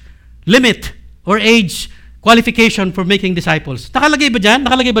age limit or age qualification for making disciples. Nakalagay ba dyan?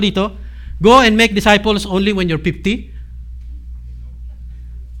 Nakalagay ba dito? Go and make disciples only when you're 50?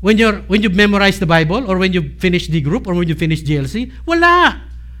 When you've memorized the Bible, or when you finish D group, or when you finish GLC? Wala.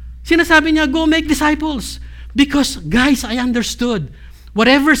 Sinasabi niya, go make disciples. Because, guys, I understood.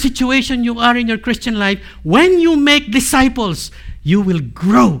 Whatever situation you are in your Christian life, when you make disciples, you will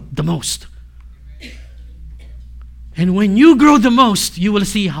grow the most. And when you grow the most, you will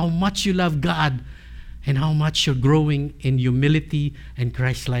see how much you love God and how much you're growing in humility and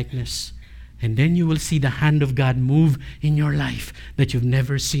Christ-likeness. And then you will see the hand of God move in your life that you've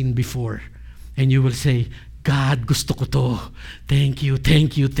never seen before. And you will say, God, gusto ko to. Thank you,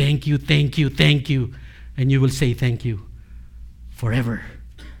 thank you, thank you, thank you, thank you. And you will say thank you forever.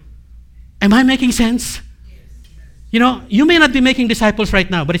 Am I making sense? You may not be making disciples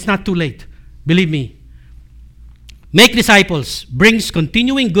right now, but it's not too late. Believe me. Make disciples brings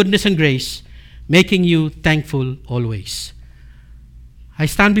continuing goodness and grace, making you thankful always. I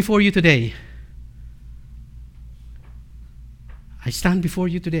stand before you today.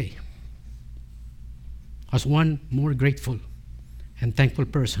 As one more grateful and thankful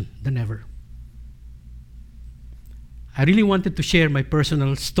person than ever. I really wanted to share my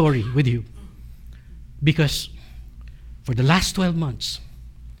personal story with you because for the last 12 months,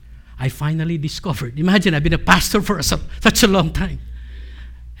 I finally discovered. Imagine, I've been a pastor for such a long time.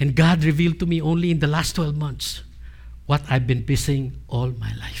 And God revealed to me only in the last 12 months what I've been missing all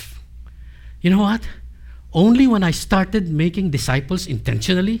my life. You know what? Only when I started making disciples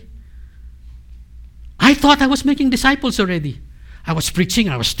intentionally, I thought I was making disciples already. I was preaching,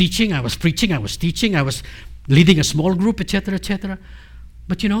 I was teaching, I was preaching, I was teaching, I was leading a small group, etc., etc.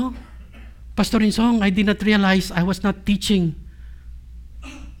 But Pastor Insong, I did not realize I was not teaching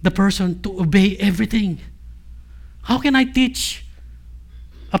the person to obey everything. How can I teach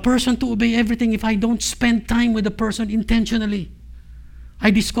a person to obey everything if I don't spend time with the person intentionally?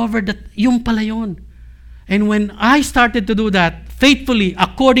 I discovered that yung pala yun. And when I started to do that faithfully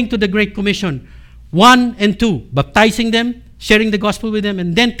according to the Great Commission, 1 and 2, baptizing them, sharing the gospel with them,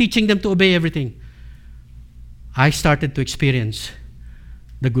 and then teaching them to obey everything, I started to experience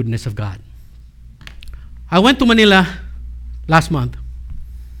the goodness of God. I went to Manila last month,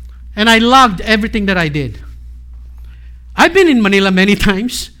 and I logged everything that I did. I've been in Manila many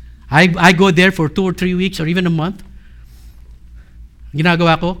times. I go there for 2 or 3 weeks or even a month.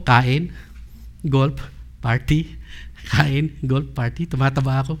 Ginagawa ko, kain, golf, party, kain, golf, party,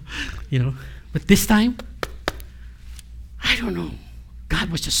 tumataba ako, But this time, I don't know. God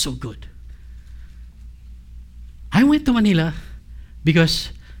was just so good. I went to Manila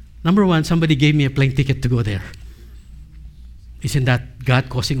because, number one, somebody gave me a plane ticket to go there. Isn't that God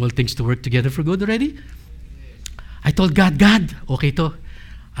causing all things to work together for good already? I told God, okay to.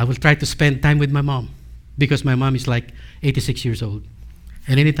 I will try to spend time with my mom because my mom is like 86 years old.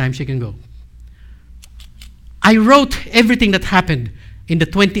 And anytime she can go. I wrote everything that happened in the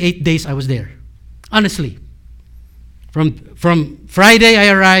 28 days I was there. Honestly. From Friday I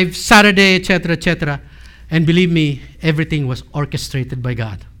arrived, Saturday, etc., etc. And believe me, everything was orchestrated by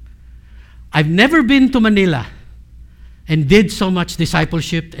God. I've never been to Manila and did so much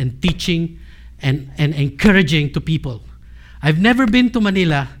discipleship and teaching and encouraging to people. I've never been to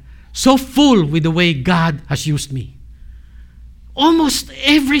Manila so full with the way God has used me. Almost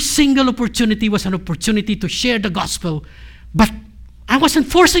every single opportunity was an opportunity to share the gospel, but I wasn't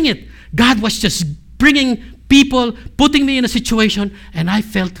forcing it. God was just bringing people, putting me in a situation, and I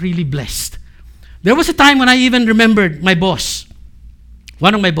felt really blessed. There was a time when I even remembered my boss,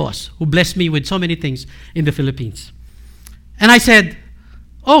 one of my boss, who blessed me with so many things in the Philippines. And I said,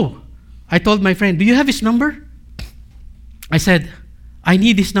 I told my friend, do you have his number? I said, I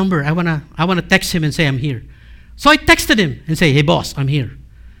need his number. I wanna text him and say I'm here. So I texted him and say, hey boss, I'm here.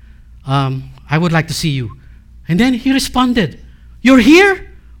 I would like to see you. And then he responded, you're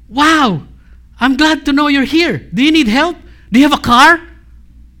here? Wow, I'm glad to know you're here. Do you need help? Do you have a car?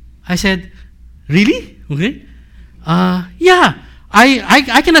 I said, really? Okay. Yeah,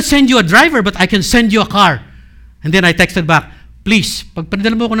 I cannot send you a driver, but I can send you a car. And then I texted back, please, pag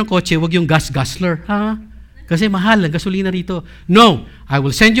padala mo ako ng kotse, wag yung gas guzzler. Ha? Kasi mahal ang gasolina rito. No, I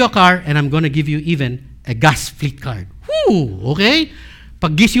will send you a car and I'm gonna give you even a gas fleet card. Whoo! Okay?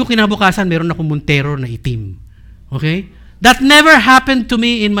 Pag gising ko kinabukasan, meron akong Montero na itim. Okay? That never happened to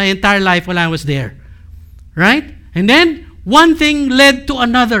me in my entire life while I was there. Right? And then, one thing led to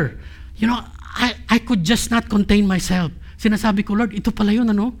another. I could just not contain myself. Sinasabi ko, Lord, ito pala yun,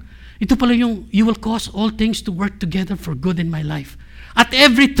 ano? Ito pala yung, you will cause all things to work together for good in my life. At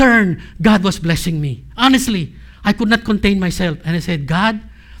every turn, God was blessing me. Honestly, I could not contain myself. And I said, God,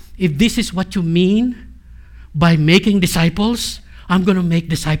 if this is what you mean by making disciples, I'm going to make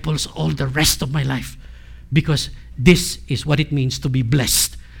disciples all the rest of my life. Because this is what it means to be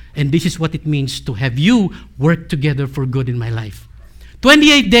blessed. And this is what it means to have you work together for good in my life.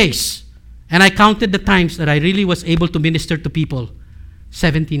 28 days. And I counted the times that I really was able to minister to people.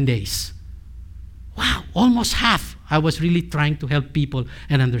 17 days. Wow, almost half. I was really trying to help people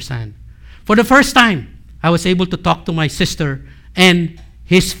and understand. For the first time, I was able to talk to my sister and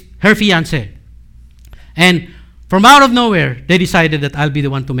her fiancé. And from out of nowhere, they decided that I'll be the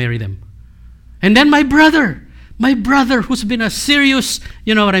one to marry them. And then my brother who's been a serious,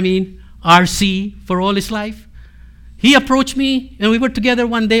 RC for all his life, he approached me and we were together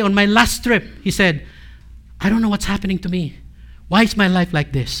one day on my last trip. He said, I don't know what's happening to me. Why is my life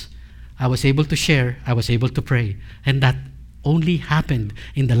like this? I was able to share, I was able to pray. And that only happened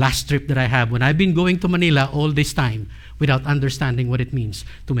in the last trip that I have when I've been going to Manila all this time without understanding what it means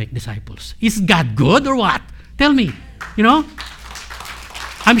to make disciples. Is God good or what? Tell me.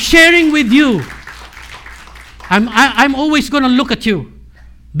 I'm sharing with you. I'm always going to look at you.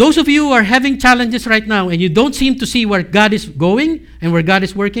 Those of you who are having challenges right now and you don't seem to see where God is going and where God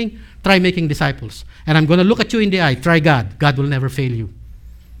is working, try making disciples. And I'm going to look at you in the eye. Try God. God will never fail you.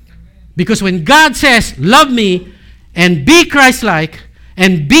 Because when God says, love me and be Christ-like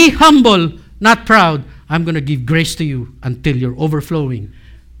and be humble, not proud, I'm going to give grace to you until you're overflowing.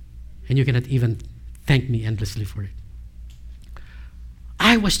 And you cannot even thank me endlessly for it.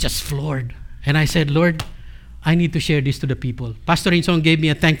 I was just floored. And I said, Lord, I need to share this to the people. Pastor Insong gave me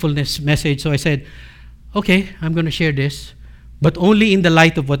a thankfulness message. So I said, okay, I'm going to share this, but only in the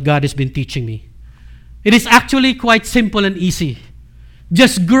light of what God has been teaching me. It is actually quite simple and easy.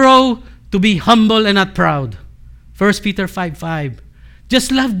 Just grow to be humble and not proud. 1 Peter 5:5.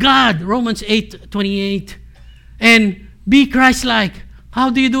 Just love God. Romans 8:28. And be Christ-like. How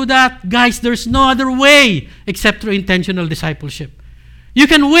do you do that? Guys, there's no other way except through intentional discipleship. You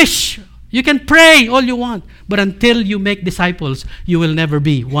can wish, you can pray all you want, but until you make disciples, you will never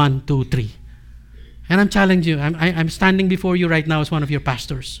be 1, 2, 3. And I'm challenging you. I'm standing before you right now as one of your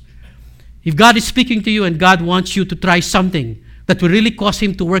pastors. If God is speaking to you and God wants you to try something that will really cause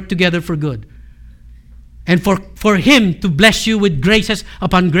Him to work together for good, And for Him to bless you with graces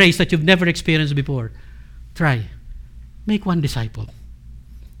upon grace that you've never experienced before, try. Make one disciple.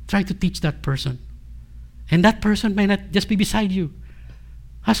 Try to teach that person. And that person may not just be beside you.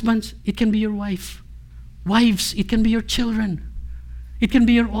 Husbands, it can be your wife. Wives, it can be your children. It can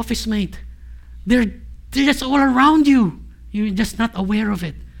be your office mate. They're just all around you. You're just not aware of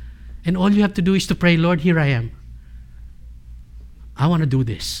it. And all you have to do is to pray, Lord, here I am. I want to do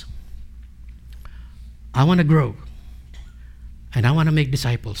this. I want to grow. And I want to make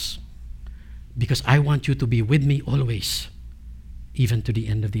disciples. Because I want you to be with me always, even to the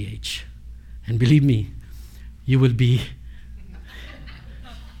end of the age. And believe me, you will be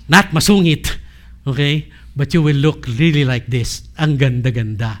not masungit, okay? But you will look really like this. Ang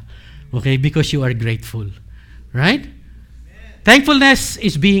ganda-ganda. Okay? Because you are grateful. Right? Thankfulness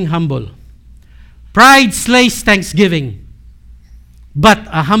is being humble. Pride slays thanksgiving. But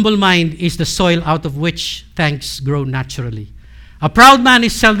a humble mind is the soil out of which thanks grow naturally. A proud man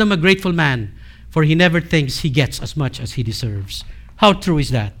is seldom a grateful man, for he never thinks he gets as much as he deserves. How true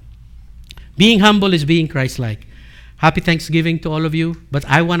is that? Being humble is being Christ-like. Happy Thanksgiving to all of you, but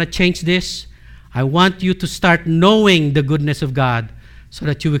I want to change this. I want you to start knowing the goodness of God so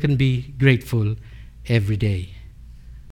that you can be grateful every day.